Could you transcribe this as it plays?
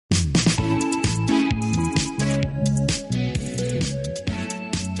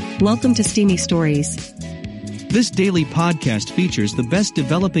Welcome to Steamy Stories. This daily podcast features the best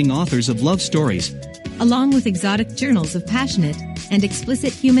developing authors of love stories, along with exotic journals of passionate and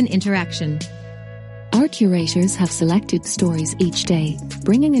explicit human interaction. Our curators have selected stories each day,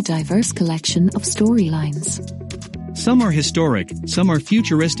 bringing a diverse collection of storylines. Some are historic, some are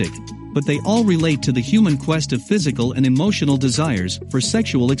futuristic, but they all relate to the human quest of physical and emotional desires for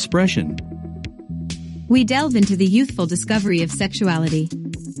sexual expression. We delve into the youthful discovery of sexuality.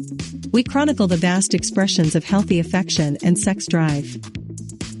 We chronicle the vast expressions of healthy affection and sex drive.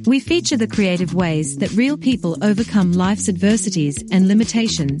 We feature the creative ways that real people overcome life's adversities and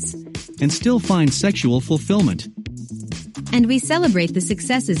limitations, and still find sexual fulfillment. And we celebrate the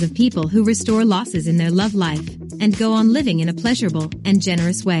successes of people who restore losses in their love life and go on living in a pleasurable and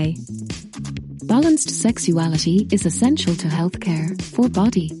generous way. Balanced sexuality is essential to healthcare for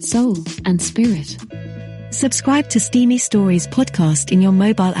body, soul, and spirit. Subscribe to Steamy Stories podcast in your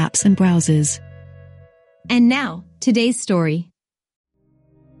mobile apps and browsers. And now, today's story.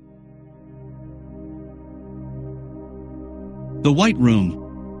 The White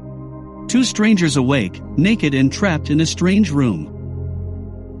Room. Two strangers awake, naked and trapped in a strange room.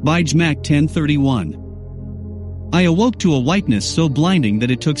 By Jmak 1031. I awoke to a whiteness so blinding that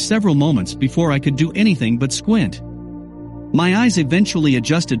it took several moments before I could do anything but squint. My eyes eventually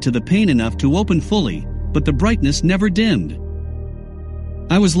adjusted to the pain enough to open fully, but the brightness never dimmed.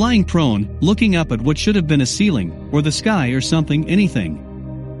 I was lying prone, looking up at what should have been a ceiling, or the sky or something,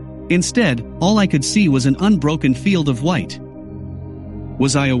 anything. Instead, all I could see was an unbroken field of white.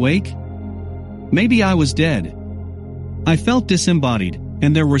 Was I awake? Maybe I was dead. I felt disembodied,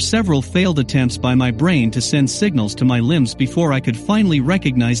 and there were several failed attempts by my brain to send signals to my limbs before I could finally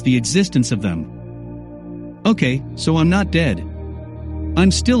recognize the existence of them. Okay, so I'm not dead.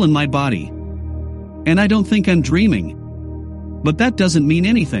 I'm still in my body. And I don't think I'm dreaming. But that doesn't mean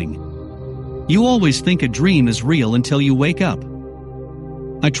anything. You always think a dream is real until you wake up.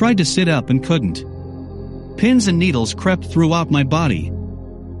 I tried to sit up and couldn't. Pins and needles crept throughout my body.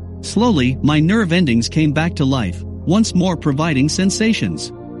 Slowly, my nerve endings came back to life, once more providing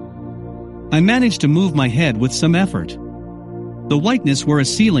sensations. I managed to move my head with some effort. The whiteness where a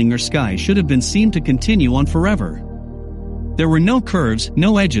ceiling or sky should have been seemed to continue on forever. There were no curves,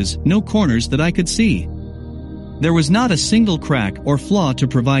 no edges, no corners that I could see. There was not a single crack or flaw to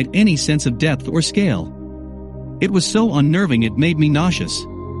provide any sense of depth or scale. It was so unnerving it made me nauseous.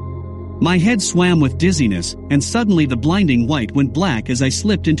 My head swam with dizziness, and suddenly the blinding white went black as I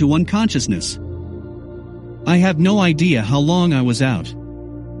slipped into unconsciousness. I have no idea how long I was out.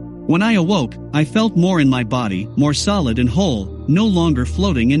 When I awoke, I felt more in my body, more solid and whole, no longer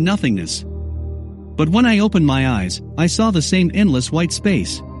floating in nothingness. But when I opened my eyes, I saw the same endless white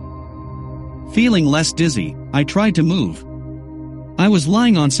space. Feeling less dizzy, I tried to move. I was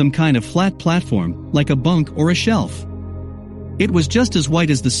lying on some kind of flat platform, like a bunk or a shelf. It was just as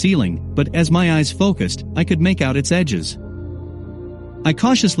white as the ceiling, but as my eyes focused, I could make out its edges. I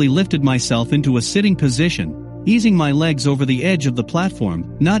cautiously lifted myself into a sitting position, easing my legs over the edge of the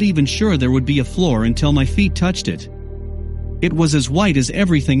platform, not even sure there would be a floor until my feet touched it. It was as white as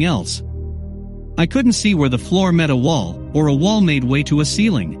everything else. I couldn't see where the floor met a wall, or a wall made way to a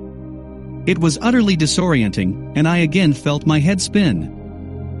ceiling. It was utterly disorienting, and I again felt my head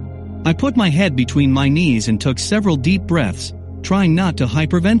spin. I put my head between my knees and took several deep breaths, trying not to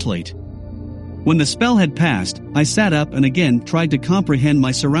hyperventilate. When the spell had passed, I sat up and again tried to comprehend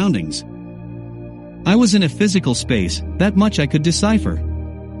my surroundings. I was in a physical space, that much I could decipher.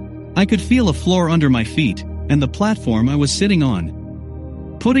 I could feel a floor under my feet, and the platform I was sitting on.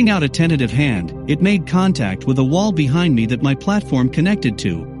 Putting out a tentative hand, it made contact with a wall behind me that my platform connected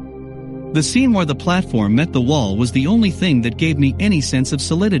to. The seam where the platform met the wall was the only thing that gave me any sense of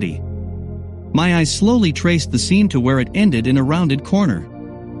solidity. My eyes slowly traced the seam to where it ended in a rounded corner.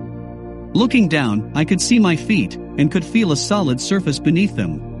 Looking down, I could see my feet, and could feel a solid surface beneath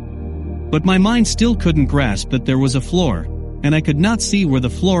them. But my mind still couldn't grasp that there was a floor, and I could not see where the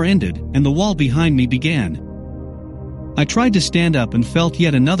floor ended and the wall behind me began. I tried to stand up and felt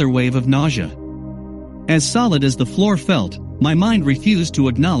yet another wave of nausea. As solid as the floor felt, my mind refused to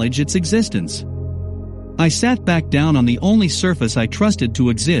acknowledge its existence. I sat back down on the only surface I trusted to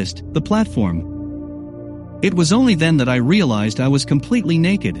exist, the platform. It was only then that I realized I was completely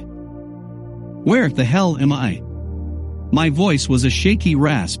naked. Where the hell am I? My voice was a shaky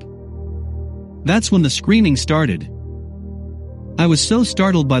rasp. That's when the screaming started. I was so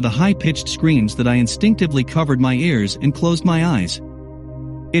startled by the high-pitched screams that I instinctively covered my ears and closed my eyes.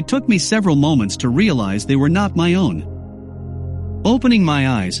 It took me several moments to realize they were not my own. Opening my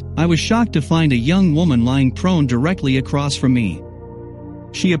eyes, I was shocked to find a young woman lying prone directly across from me.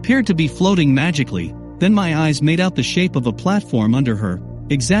 She appeared to be floating magically, then my eyes made out the shape of a platform under her,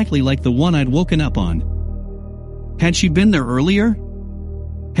 exactly like the one I'd woken up on. Had she been there earlier?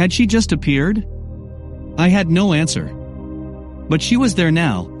 Had she just appeared? I had no answer. But she was there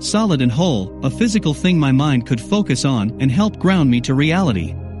now, solid and whole, a physical thing my mind could focus on and help ground me to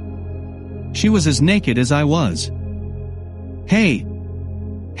reality. She was as naked as I was. Hey!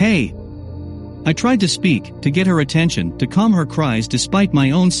 Hey! I tried to speak, to get her attention, to calm her cries despite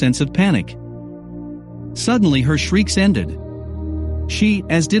my own sense of panic. Suddenly her shrieks ended. She,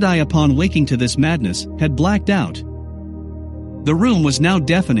 as did I upon waking to this madness, had blacked out. The room was now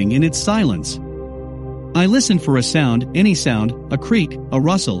deafening in its silence. I listened for a sound, any sound, a creak, a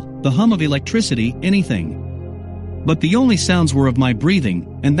rustle, the hum of electricity, anything. But the only sounds were of my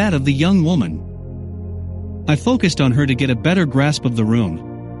breathing, and that of the young woman. I focused on her to get a better grasp of the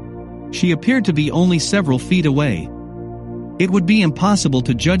room. She appeared to be only several feet away. It would be impossible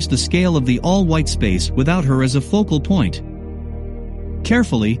to judge the scale of the all-white space without her as a focal point.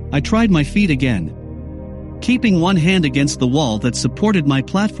 Carefully, I tried my feet again. Keeping one hand against the wall that supported my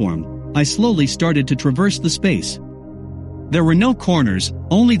platform, I slowly started to traverse the space. There were no corners,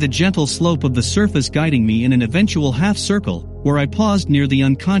 only the gentle slope of the surface guiding me in an eventual half-circle, where I paused near the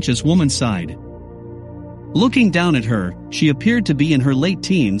unconscious woman's side. Looking down at her, she appeared to be in her late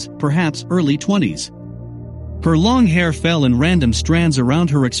teens, perhaps early 20s. Her long hair fell in random strands around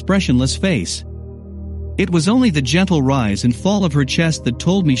her expressionless face. It was only the gentle rise and fall of her chest that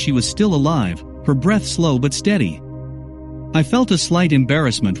told me she was still alive, her breath slow but steady. I felt a slight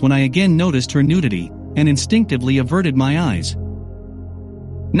embarrassment when I again noticed her nudity, and instinctively averted my eyes.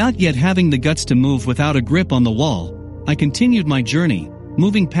 Not yet having the guts to move without a grip on the wall, I continued my journey,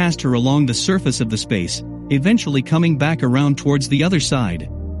 moving past her along the surface of the space, eventually coming back around towards the other side.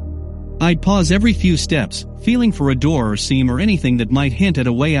 I'd pause every few steps, feeling for a door or seam or anything that might hint at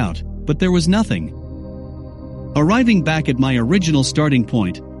a way out, but there was nothing. Arriving back at my original starting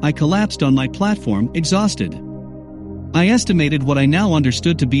point, I collapsed on my platform, exhausted. I estimated what I now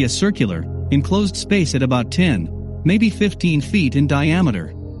understood to be a circular, enclosed space at about 10, maybe 15 feet in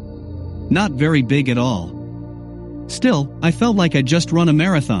diameter. Not very big at all. Still, I felt like I'd just run a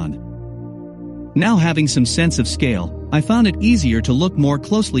marathon. Now having some sense of scale, I found it easier to look more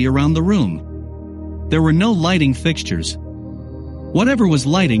closely around the room. There were no lighting fixtures. Whatever was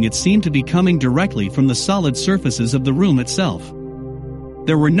lighting it seemed to be coming directly from the solid surfaces of the room itself.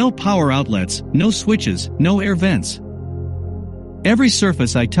 There were no power outlets, no switches, no air vents. Every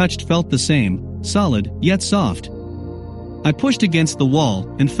surface I touched felt the same, solid, yet soft. I pushed against the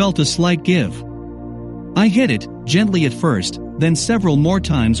wall and felt a slight give. I hit it, gently at first, then several more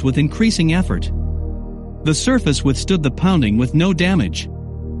times with increasing effort. The surface withstood the pounding with no damage.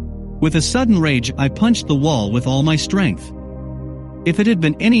 With a sudden rage I punched the wall with all my strength. If it had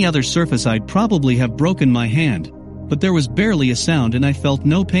been any other surface I'd probably have broken my hand, but there was barely a sound and I felt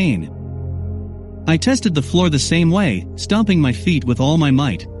no pain. I tested the floor the same way, stomping my feet with all my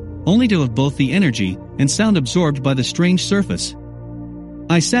might, only to have both the energy and sound absorbed by the strange surface.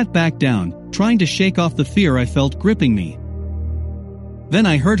 I sat back down, trying to shake off the fear I felt gripping me. Then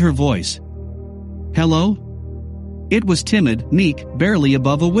I heard her voice. "Hello?" It was timid, meek, barely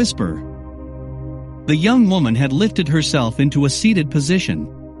above a whisper. The young woman had lifted herself into a seated position.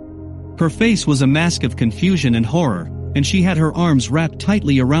 Her face was a mask of confusion and horror, and she had her arms wrapped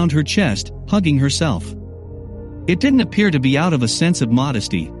tightly around her chest, hugging herself. It didn't appear to be out of a sense of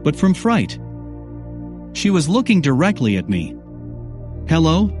modesty, but from fright. She was looking directly at me.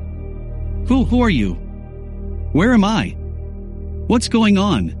 "Hello? Who are you? Where am I? What's going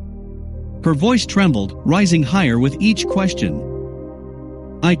on?" Her voice trembled, rising higher with each question.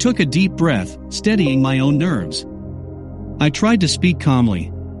 I took a deep breath, steadying my own nerves. I tried to speak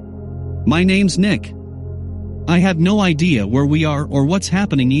calmly. "My name's Nick. I have no idea where we are or what's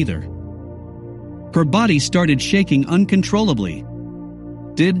happening either." Her body started shaking uncontrollably.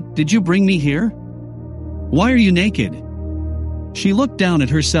 Did you bring me here? Why are you naked?" She looked down at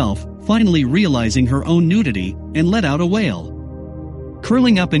herself, finally realizing her own nudity, and let out a wail.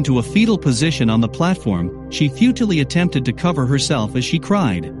 Curling up into a fetal position on the platform, she futilely attempted to cover herself as she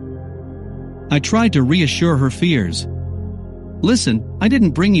cried. I tried to reassure her fears. "Listen, I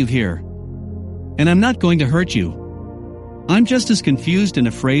didn't bring you here. And I'm not going to hurt you. I'm just as confused and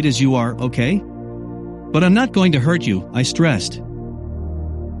afraid as you are, okay? But I'm not going to hurt you," I stressed.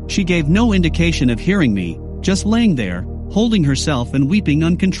 She gave no indication of hearing me, just laying there, holding herself and weeping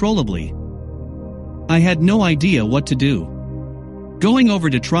uncontrollably. I had no idea what to do. Going over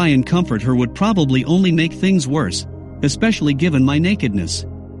to try and comfort her would probably only make things worse, especially given my nakedness.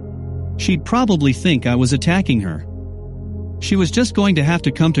 She'd probably think I was attacking her. She was just going to have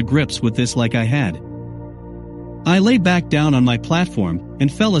to come to grips with this like I had. I lay back down on my platform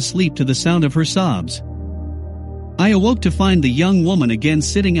and fell asleep to the sound of her sobs. I awoke to find the young woman again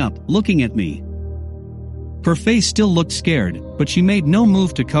sitting up, looking at me. Her face still looked scared, but she made no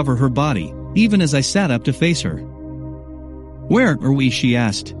move to cover her body, even as I sat up to face her. "Where are we?" she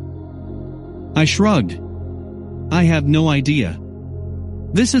asked. I shrugged. "I have no idea.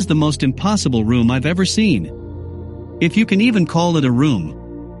 This is the most impossible room I've ever seen. If you can even call it a room.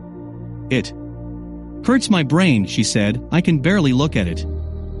 It hurts my brain," she said. "I can barely look at it.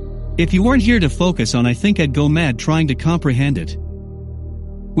 If you weren't here to focus on, I think I'd go mad trying to comprehend it."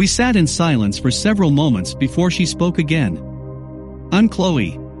 We sat in silence for several moments before she spoke again. "I'm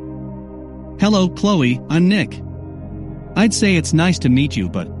Chloe." "Hello, Chloe, I'm Nick. I'd say it's nice to meet you,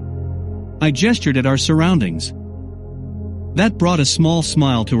 but..." I gestured at our surroundings. That brought a small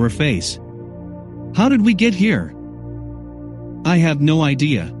smile to her face. "How did we get here?" "I have no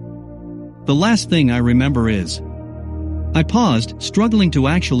idea. The last thing I remember is..." I paused, struggling to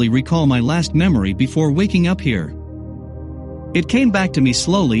actually recall my last memory before waking up here. It came back to me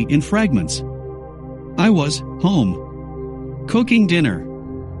slowly in fragments. I was home, cooking dinner.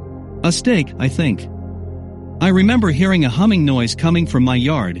 A steak, I think. I remember hearing a humming noise coming from my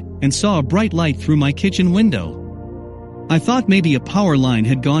yard and saw a bright light through my kitchen window. I thought maybe a power line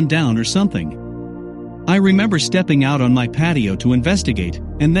had gone down or something. I remember stepping out on my patio to investigate,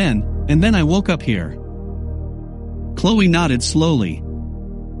 and then I woke up here. Chloe nodded slowly.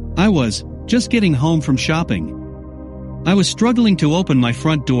 "I was just getting home from shopping. I was struggling to open my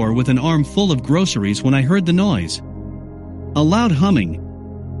front door with an arm full of groceries when I heard the noise. A loud humming.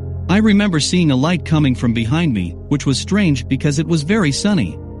 I remember seeing a light coming from behind me, which was strange because it was very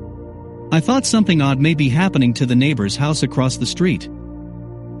sunny. I thought something odd may be happening to the neighbor's house across the street.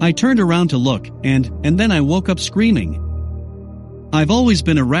 I turned around to look, and then I woke up screaming. I've always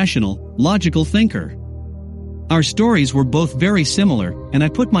been a rational, logical thinker. Our stories were both very similar, and I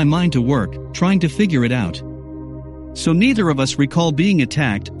put my mind to work, trying to figure it out. So neither of us recall being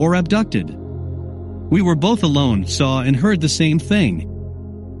attacked or abducted. We were both alone, saw and heard the same thing.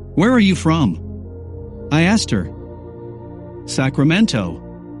 "Where are you from?" I asked her. "Sacramento."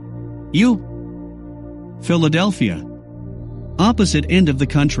 "You?" "Philadelphia. Opposite end of the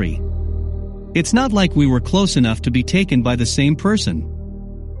country." It's not like we were close enough to be taken by the same person.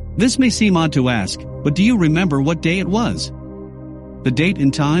 This may seem odd to ask, but do you remember what day it was? The date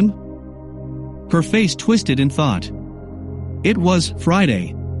and time? Her face twisted in thought. It was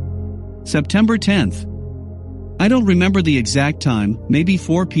Friday, September 10th. I don't remember the exact time, maybe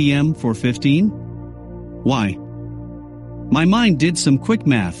 4 p.m., 4:15? Why? My mind did some quick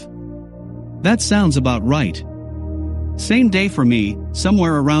math. That sounds about right. Same day for me,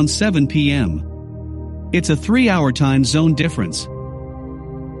 somewhere around 7 p.m. It's a 3-hour time zone difference.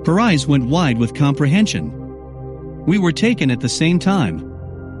 Her eyes went wide with comprehension. We were taken at the same time.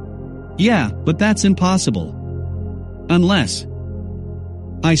 Yeah, but that's impossible. Unless...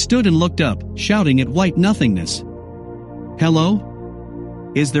 I stood and looked up, shouting at white nothingness.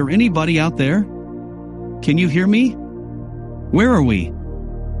 Hello? Is there anybody out there? Can you hear me? Where are we?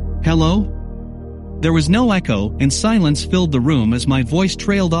 Hello? There was no echo, and silence filled the room as my voice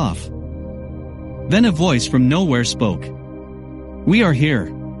trailed off. Then a voice from nowhere spoke. We are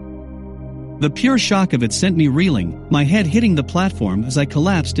here. The pure shock of it sent me reeling, my head hitting the platform as I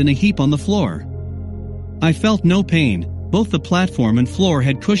collapsed in a heap on the floor. I felt no pain, both the platform and floor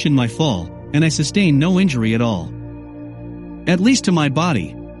had cushioned my fall, and I sustained no injury at all. At least to my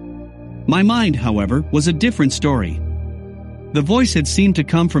body. My mind, however, was a different story. The voice had seemed to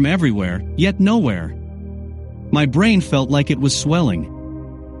come from everywhere, yet nowhere. My brain felt like it was swelling.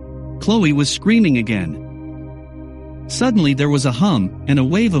 Chloe was screaming again. Suddenly there was a hum, and a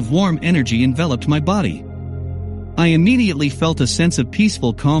wave of warm energy enveloped my body. I immediately felt a sense of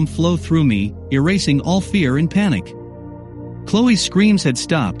peaceful calm flow through me, erasing all fear and panic. Chloe's screams had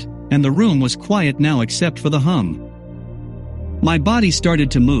stopped, and the room was quiet now except for the hum. My body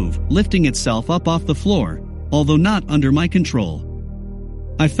started to move, lifting itself up off the floor, although not under my control.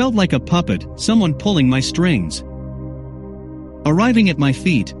 I felt like a puppet, someone pulling my strings. Arriving at my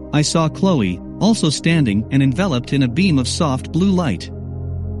feet, I saw Chloe, also standing and enveloped in a beam of soft blue light.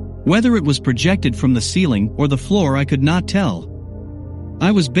 Whether it was projected from the ceiling or the floor I could not tell.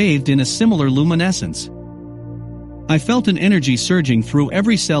 I was bathed in a similar luminescence. I felt an energy surging through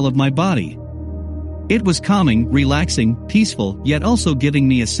every cell of my body. It was calming, relaxing, peaceful, yet also giving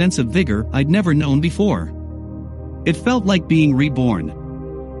me a sense of vigor I'd never known before. It felt like being reborn.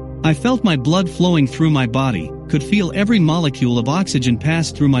 I felt my blood flowing through my body, could feel every molecule of oxygen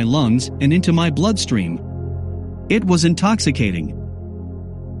pass through my lungs and into my bloodstream. It was intoxicating.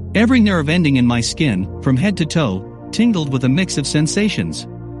 Every nerve ending in my skin, from head to toe, tingled with a mix of sensations.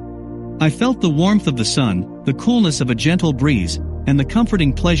 I felt the warmth of the sun, the coolness of a gentle breeze, and the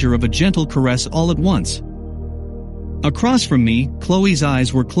comforting pleasure of a gentle caress all at once. Across from me, Chloe's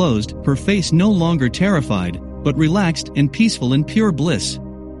eyes were closed, her face no longer terrified, but relaxed and peaceful in pure bliss.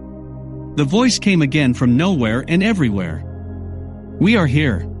 The voice came again from nowhere and everywhere. "We are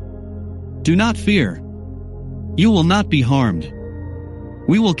here. Do not fear. You will not be harmed.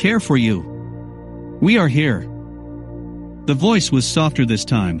 We will care for you. We are here." The voice was softer this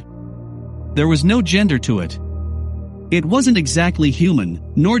time. There was no gender to it. It wasn't exactly human,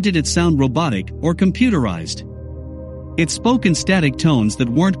 nor did it sound robotic or computerized. It spoke in static tones that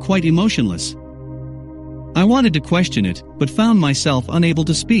weren't quite emotionless. I wanted to question it, but found myself unable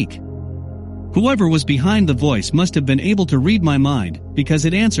to speak. Whoever was behind the voice must have been able to read my mind, because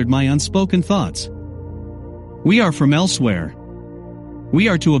it answered my unspoken thoughts. "We are from elsewhere. We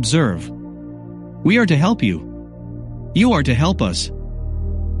are to observe. We are to help you. You are to help us."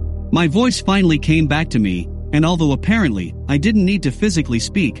 My voice finally came back to me, and although apparently I didn't need to physically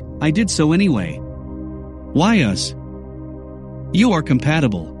speak, I did so anyway. "Why us? You are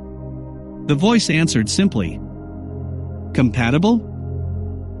compatible." The voice answered simply. "Compatible?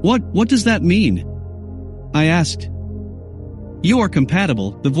 What does that mean?" I asked. "You are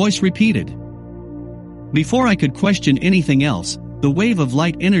compatible," the voice repeated. Before I could question anything else, the wave of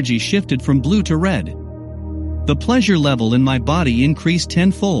light energy shifted from blue to red. The pleasure level in my body increased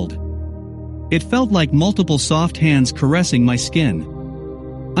tenfold. It felt like multiple soft hands caressing my skin.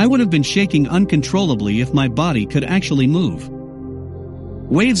 I would have been shaking uncontrollably if my body could actually move.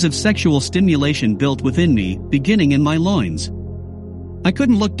 Waves of sexual stimulation built within me, beginning in my loins. I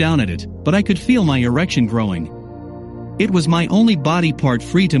couldn't look down at it, but I could feel my erection growing. It was my only body part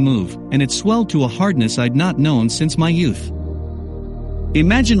free to move, and it swelled to a hardness I'd not known since my youth.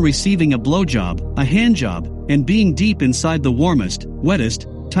 Imagine receiving a blowjob, a handjob, and being deep inside the warmest, wettest,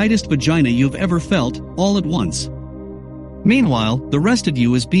 tightest vagina you've ever felt, all at once. Meanwhile, the rest of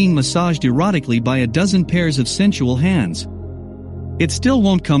you is being massaged erotically by a dozen pairs of sensual hands. It still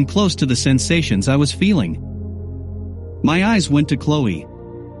won't come close to the sensations I was feeling. My eyes went to Chloe.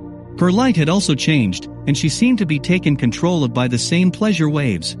 Her light had also changed, and she seemed to be taken control of by the same pleasure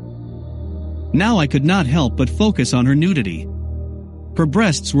waves. Now I could not help but focus on her nudity. Her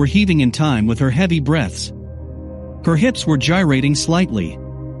breasts were heaving in time with her heavy breaths. Her hips were gyrating slightly.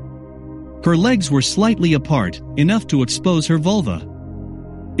 Her legs were slightly apart, enough to expose her vulva.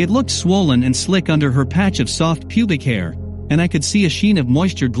 It looked swollen and slick under her patch of soft pubic hair, and I could see a sheen of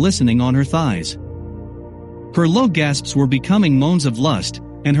moisture glistening on her thighs. Her low gasps were becoming moans of lust,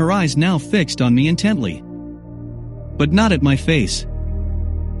 and her eyes now fixed on me intently. But not at my face.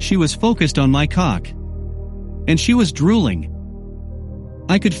 She was focused on my cock. And she was drooling.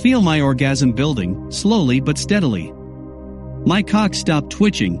 I could feel my orgasm building, slowly but steadily. My cock stopped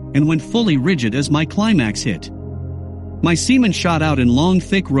twitching and went fully rigid as my climax hit. My semen shot out in long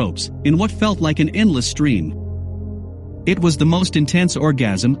thick ropes, in what felt like an endless stream. It was the most intense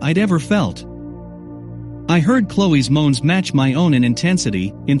orgasm I'd ever felt. I heard Chloe's moans match my own in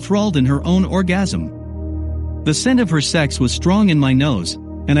intensity, enthralled in her own orgasm. The scent of her sex was strong in my nose,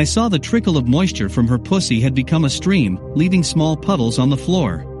 and I saw the trickle of moisture from her pussy had become a stream, leaving small puddles on the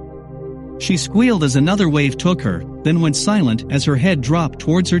floor. She squealed as another wave took her, then went silent as her head dropped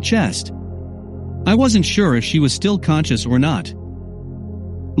towards her chest. I wasn't sure if she was still conscious or not.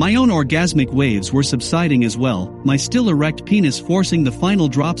 My own orgasmic waves were subsiding as well, my still erect penis forcing the final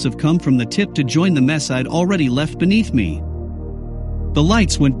drops of cum from the tip to join the mess I'd already left beneath me. The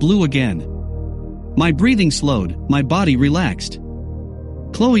lights went blue again. My breathing slowed, my body relaxed.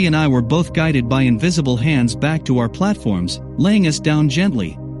 Chloe and I were both guided by invisible hands back to our platforms, laying us down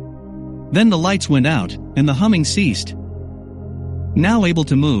gently. Then the lights went out, and the humming ceased. Now able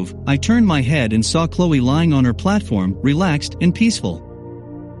to move, I turned my head and saw Chloe lying on her platform, relaxed and peaceful.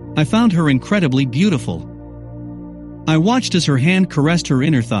 I found her incredibly beautiful. I watched as her hand caressed her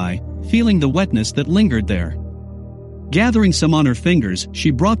inner thigh, feeling the wetness that lingered there. Gathering some on her fingers,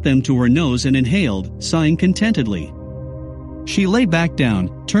 she brought them to her nose and inhaled, sighing contentedly. She lay back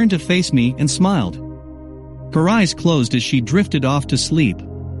down, turned to face me and smiled. Her eyes closed as she drifted off to sleep.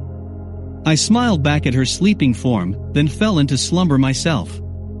 I smiled back at her sleeping form, then fell into slumber myself.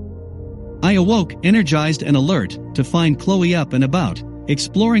 I awoke, energized and alert, to find Chloe up and about,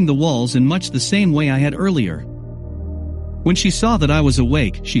 exploring the walls in much the same way I had earlier. When she saw that I was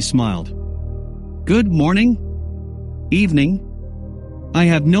awake, she smiled. "Good morning? Evening? I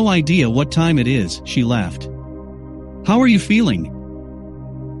have no idea what time it is," she laughed. "How are you feeling?"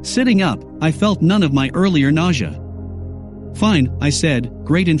 Sitting up, I felt none of my earlier nausea. Fine, I said,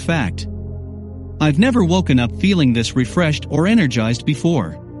 great in fact. I've never woken up feeling this refreshed or energized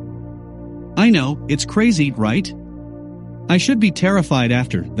before. I know, it's crazy, right? I should be terrified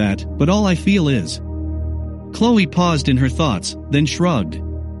after that, but all I feel is. Chloe paused in her thoughts, then shrugged.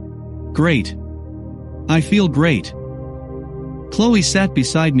 Great. I feel great. Chloe sat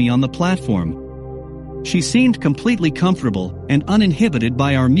beside me on the platform. She seemed completely comfortable and uninhibited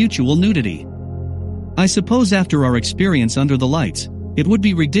by our mutual nudity. I suppose after our experience under the lights, it would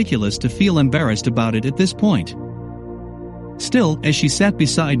be ridiculous to feel embarrassed about it at this point. Still, as she sat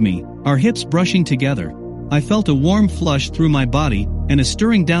beside me, our hips brushing together, I felt a warm flush through my body and a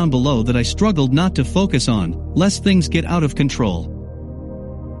stirring down below that I struggled not to focus on, lest things get out of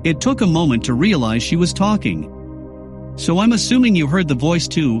control. It took a moment to realize she was talking. So I'm assuming you heard the voice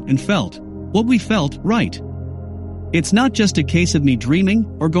too and felt what we felt, right? It's not just a case of me dreaming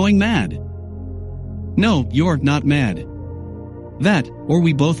or going mad. No, you're not mad. That, or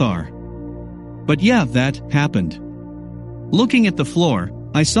we both are. But yeah, that happened. Looking at the floor,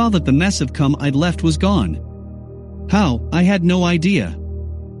 I saw that the mess of cum I'd left was gone. How, I had no idea.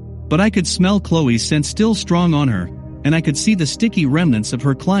 But I could smell Chloe's scent still strong on her, and I could see the sticky remnants of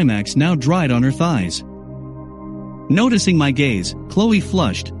her climax now dried on her thighs. Noticing my gaze, Chloe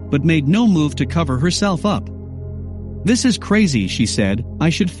flushed, but made no move to cover herself up. This is crazy, she said. I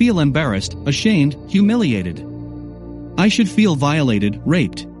should feel embarrassed, ashamed, humiliated. I should feel violated,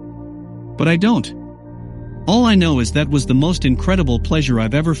 raped. But I don't. All I know is that was the most incredible pleasure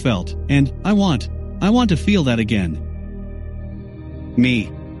I've ever felt, and I want to feel that again.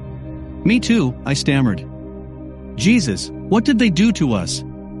 Me too, I stammered. Jesus, what did they do to us?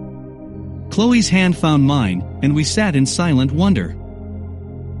 Chloe's hand found mine, and we sat in silent wonder.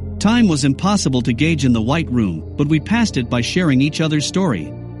 Time was impossible to gauge in the white room, but we passed it by sharing each other's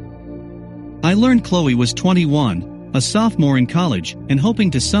story. I learned Chloe was 21, a sophomore in college, and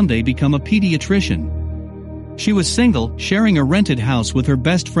hoping to someday become a pediatrician. She was single, sharing a rented house with her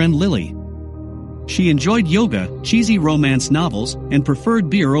best friend Lily. She enjoyed yoga, cheesy romance novels, and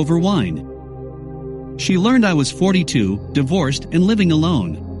preferred beer over wine. She learned I was 42, divorced, and living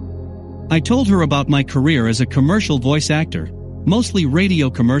alone. I told her about my career as a commercial voice actor, mostly radio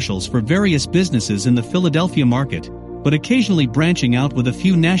commercials for various businesses in the Philadelphia market, but occasionally branching out with a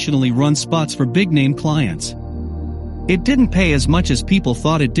few nationally run spots for big-name clients. It didn't pay as much as people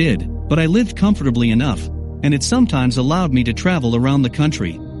thought it did, but I lived comfortably enough, and it sometimes allowed me to travel around the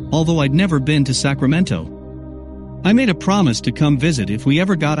country, although I'd never been to Sacramento. I made a promise to come visit if we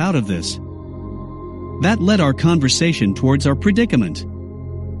ever got out of this. That led our conversation towards our predicament.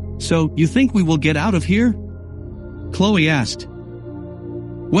 So, you think we will get out of here? Chloe asked.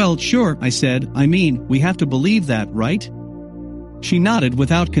 Well, sure, I said. I mean, we have to believe that, right? She nodded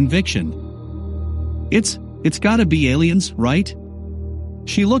without conviction. It's gotta be aliens, right?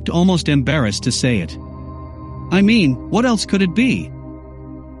 She looked almost embarrassed to say it. I mean, what else could it be?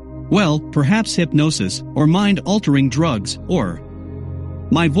 Well, perhaps hypnosis, or mind-altering drugs, or...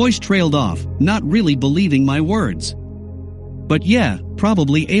 My voice trailed off, not really believing my words. But yeah,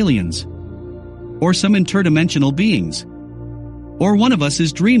 probably aliens. Or some interdimensional beings. Or one of us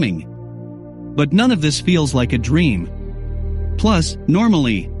is dreaming. But none of this feels like a dream. Plus,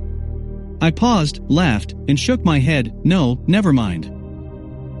 normally... I paused, laughed, and shook my head. No, never mind.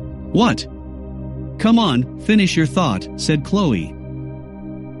 What? Come on, finish your thought, said Chloe.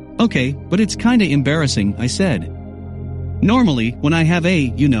 Okay, but it's kinda embarrassing, I said. Normally, when I have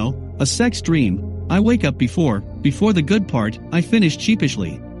a sex dream, I wake up before the good part, I finish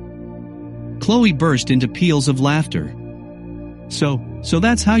sheepishly. Chloe burst into peals of laughter. So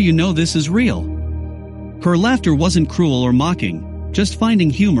that's how you know this is real. Her laughter wasn't cruel or mocking, just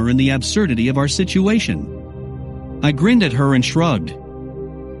finding humor in the absurdity of our situation. I grinned at her and shrugged.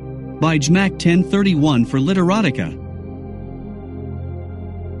 BygeMac 1031 for Literotica.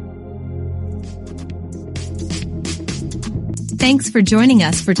 Thanks for joining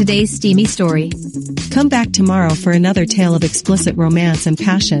us for today's steamy story. Come back tomorrow for another tale of explicit romance and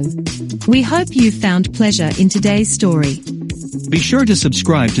passion. We hope you found pleasure in today's story. Be sure to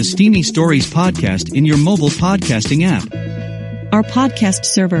subscribe to Steamy Stories podcast in your mobile podcasting app. Our podcast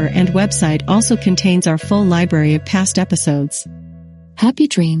server and website also contains our full library of past episodes. Happy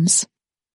dreams.